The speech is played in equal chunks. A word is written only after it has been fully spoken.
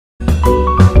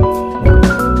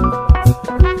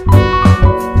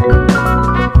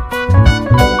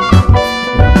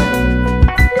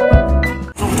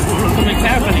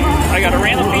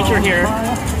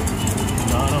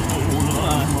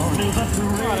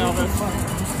Elvis?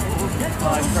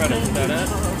 5 credits, is that it?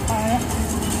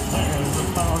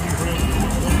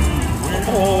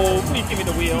 Oh, please give me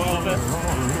the wheel, Elvis.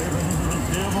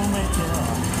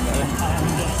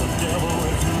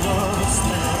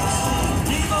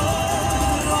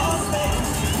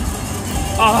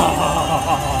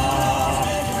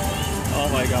 Oh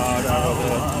my God,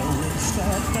 Elvis.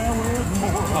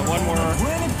 One more.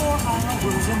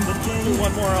 Do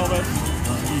one more, Elvis.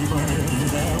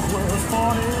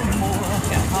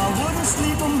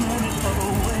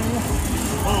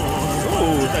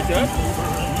 Oh, is that good?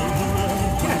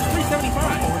 Yeah, it's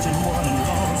 375.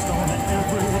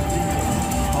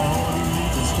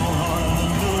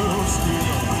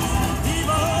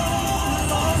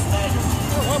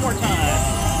 Oh, one more time.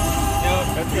 Nope,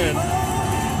 that's good.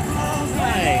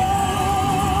 Nice.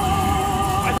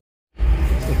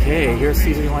 Okay, here's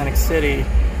Caesars Atlantic City.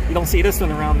 You don't see this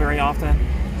one around very often.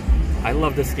 I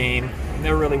love this game.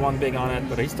 Never really won big on it,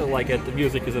 but I still like it. The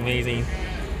music is amazing.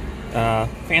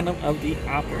 Phantom of the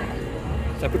Opera.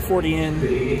 So I put 40 in,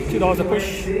 $2 a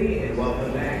push.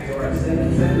 Welcome back to our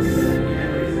 7 cents.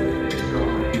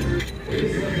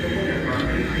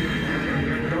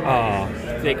 Oh,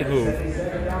 they can move.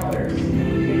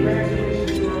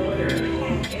 Congratulations to our winner,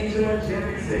 Angela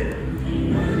Jackson.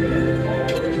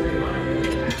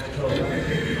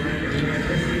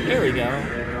 There we go.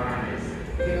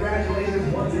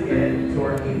 Congratulations once again to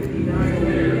our 59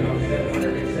 winner of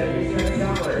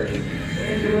 $777,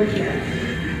 Angela Jackson.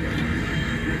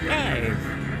 Nice.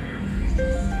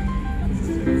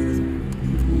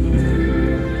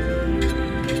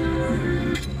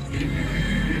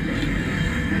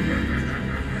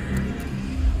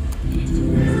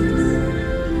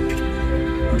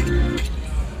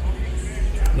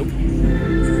 Nope.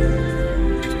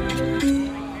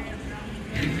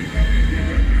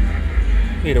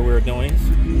 Made a weird noise.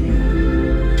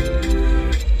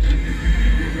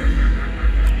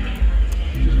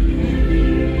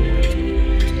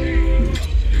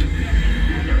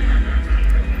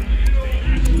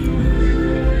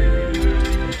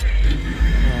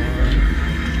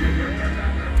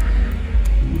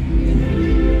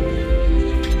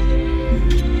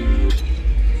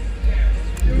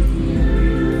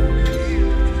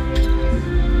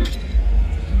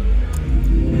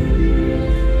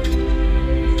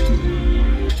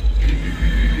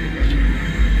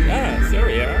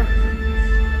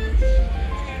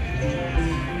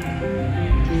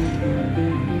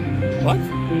 What?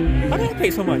 How did I pay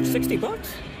so much? 60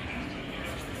 bucks?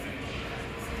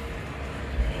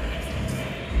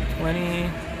 20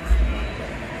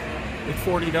 with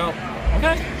 $40.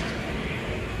 Okay.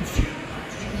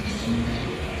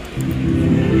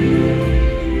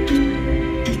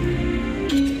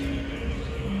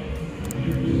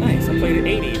 Nice. I played at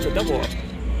 80. It's a double up.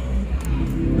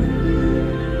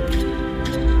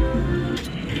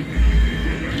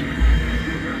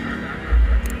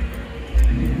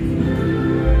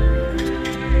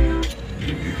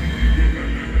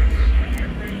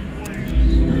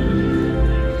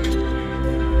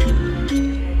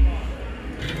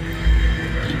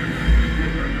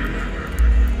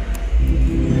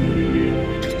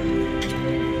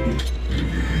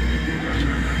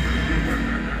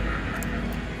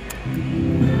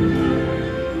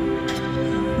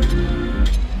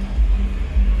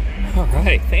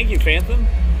 Alright, thank you, Phantom.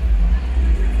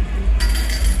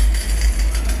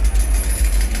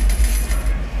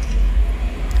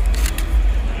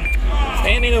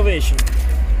 Standing ovation.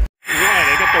 Yeah,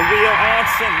 they got the wheel on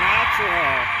Sinatra.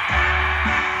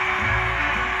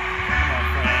 Come on,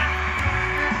 Frank.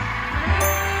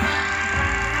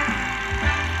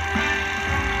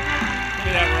 Look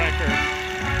at that record.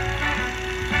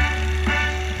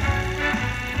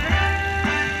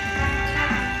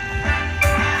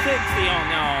 Oh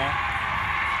no.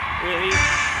 Really?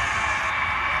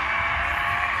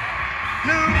 Oh,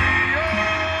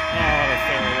 that's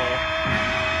terrible.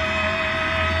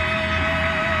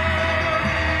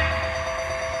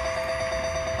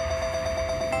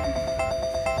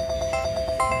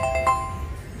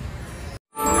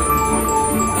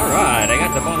 Alright, I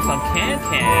got the bonus on Can.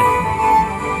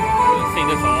 I've seen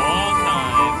this a long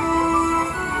time.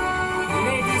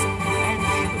 Ladies and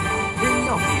gentlemen, we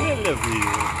love you.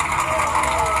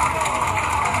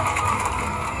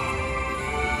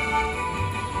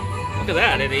 Look at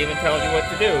that, it even tells you what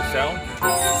to do, so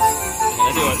I'm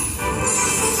gonna do it.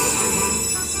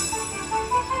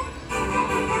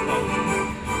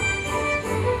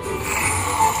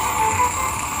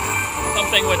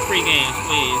 Something with free games,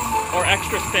 please. Or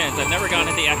extra spins. I've never gotten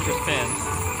into extra spins.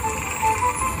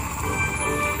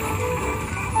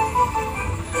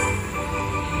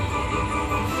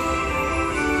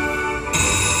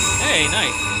 Hey,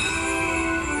 nice.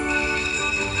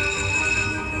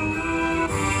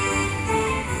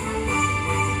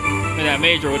 I mean, that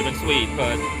major would have been sweet,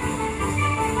 but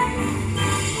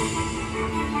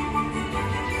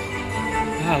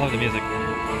I love the music.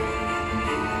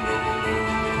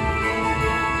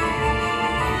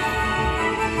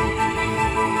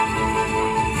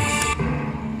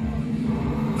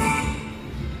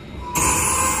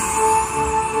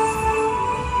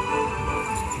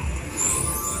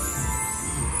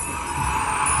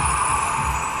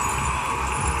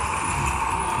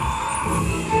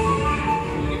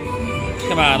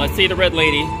 Come on, let's see the red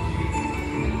lady.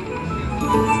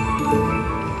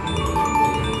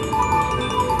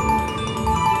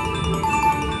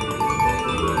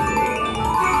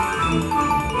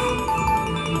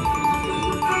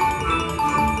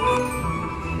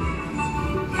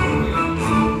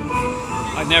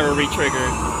 I've never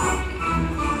re-triggered.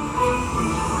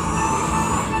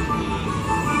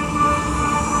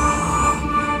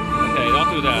 Okay, don't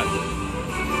do that.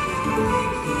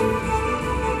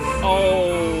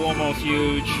 Oh, almost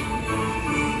huge.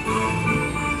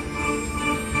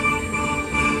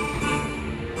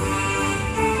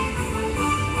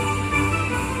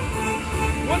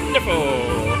 Wonderful.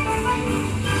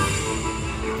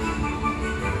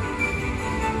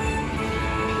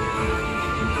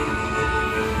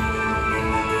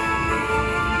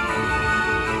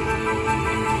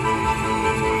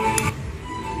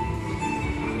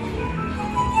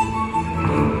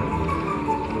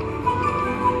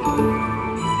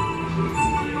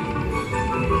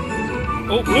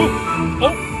 Oh, blue.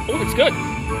 Oh, it's good.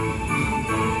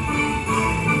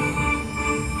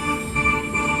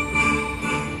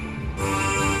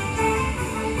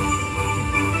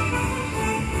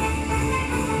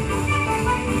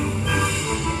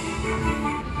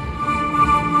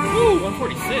 Ooh,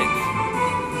 146.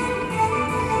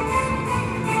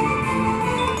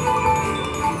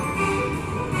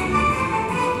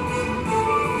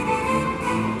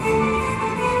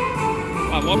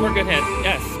 One more good hit.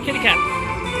 Yes, kitty cat.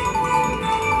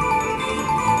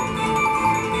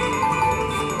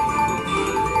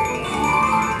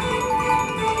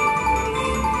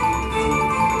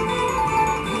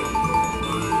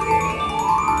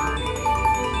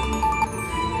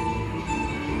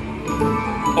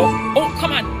 Oh,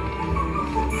 come on.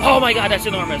 Oh my God, that's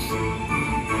enormous.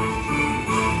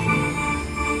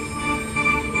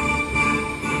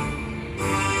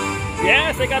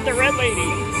 Yes, I got the red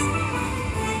lady.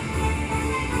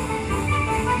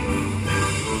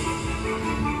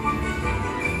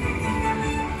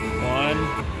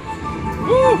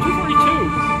 Woo, 242.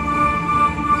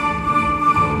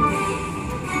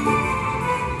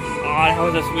 Oh, that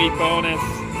was a sweet bonus.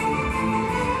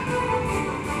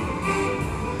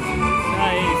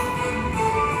 Nice.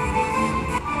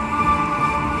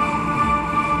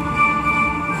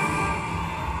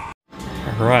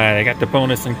 All right, I got the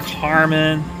bonus in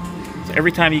Carmen. So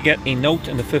every time you get a note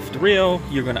in the fifth reel,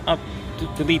 you're going to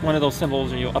delete one of those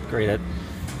symbols and you'll upgrade it.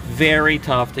 Very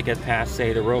tough to get past,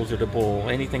 say, the rose or the bull.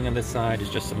 Anything on this side is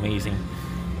just amazing.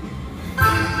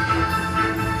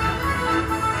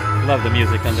 Love the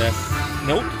music on this.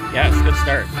 Nope. Yes, good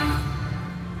start.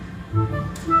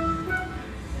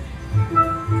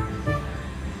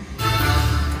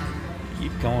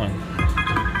 Keep going.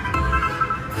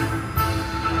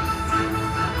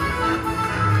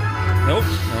 Nope.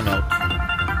 No note.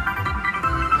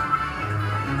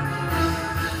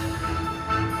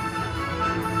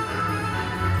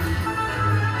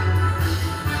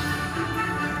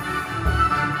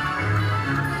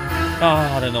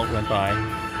 Oh, the note went by.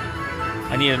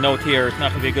 I need a note here. It's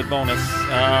not going to be a good bonus.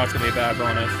 Oh, it's going to be a bad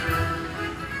bonus.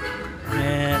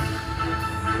 Man.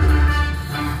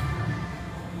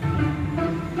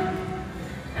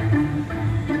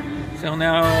 So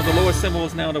now the lowest symbol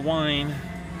is now the wine.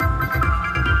 Let's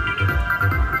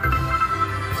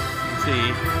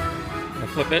see. I'll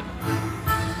flip it.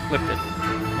 Flipped it.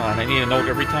 Come on, I need a note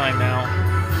every time now.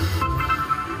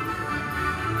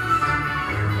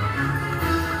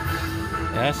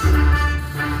 Yes.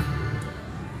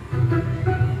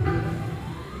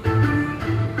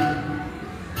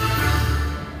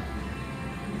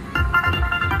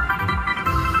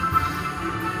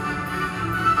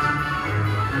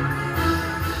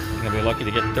 I'm gonna be lucky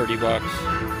to get 30 bucks.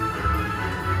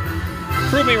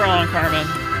 Prove me wrong, Carmen.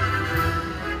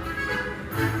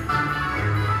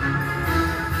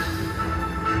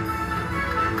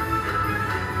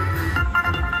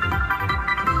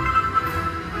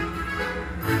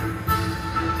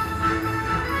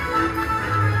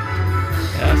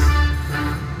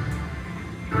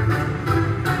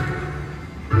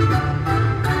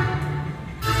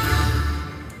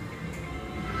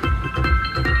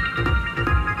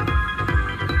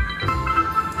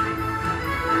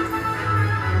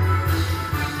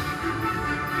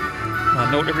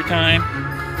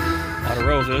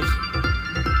 Roses.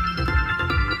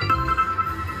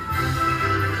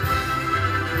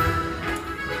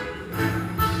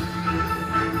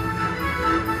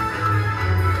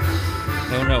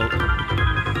 No note.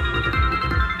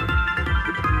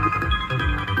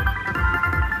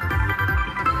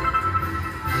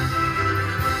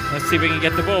 Let's see if we can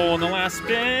get the bowl in the last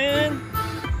spin.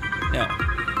 No.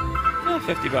 Oh,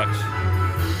 50 bucks.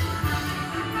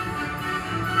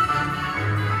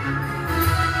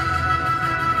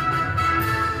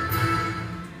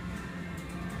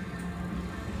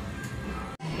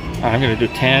 I'm going to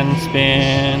do 10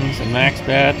 spins and max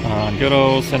bet on good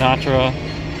old Sinatra.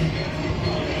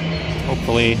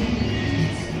 Hopefully,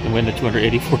 we win the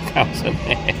 284,000.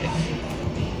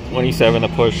 27 to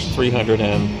push 300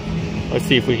 in. Let's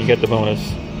see if we can get the bonus.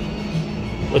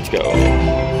 Let's go.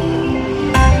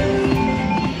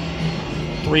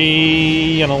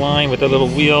 3 on a line with a little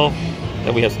wheel.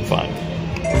 Then we have some fun.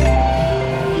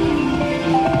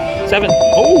 7.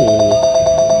 Oh!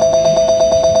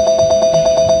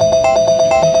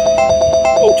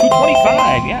 Oh,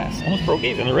 225. Yes, almost broke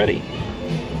even already.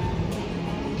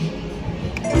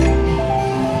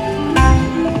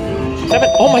 7.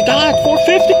 Oh my God,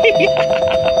 450.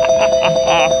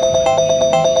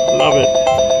 Love it.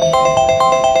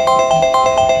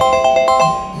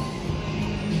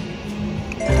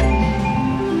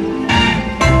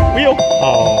 Wheel.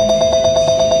 Oh.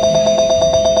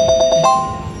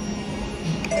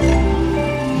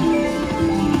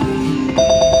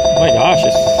 Oh my gosh,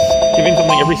 it's giving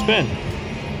something every spin.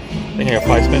 I think I got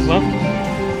 5 spins left.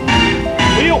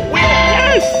 Wheel, wheel,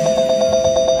 yes!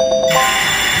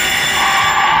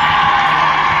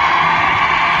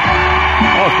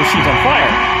 Oh, the machine's on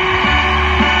fire.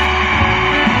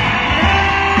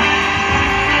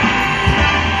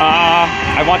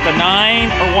 I want the 9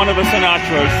 or one of the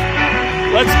Sinatras.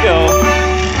 Let's go.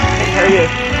 How are you?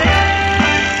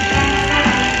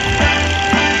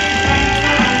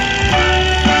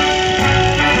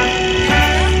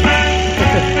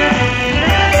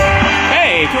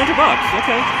 Hey, 200 bucks.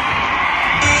 Okay.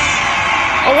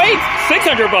 Oh wait,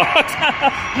 600 bucks.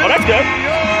 Oh, that's good.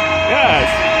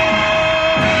 Yes.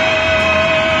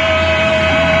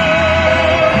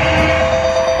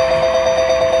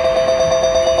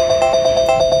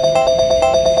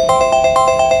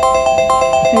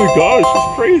 Oh my gosh,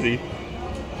 it's crazy.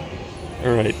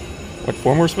 Alright. What,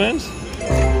 4 more spins?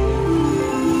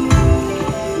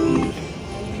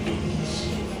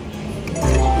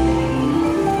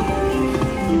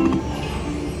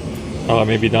 Oh, I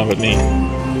may be done with me.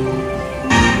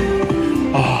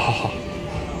 Oh.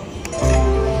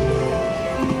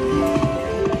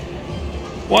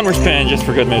 1 more spin just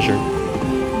for good measure.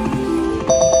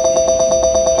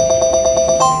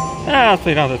 Let's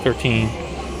play down to 13.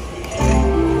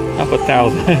 Up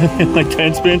 1,000. Like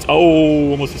 10 spins. Oh,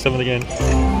 almost a 7 again.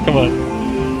 Come on.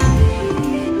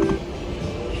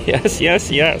 Yes,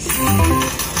 yes, yes.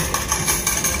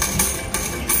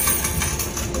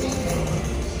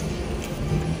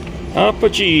 Up a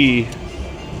G.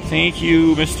 Thank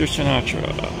you, Mr.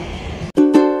 Sinatra.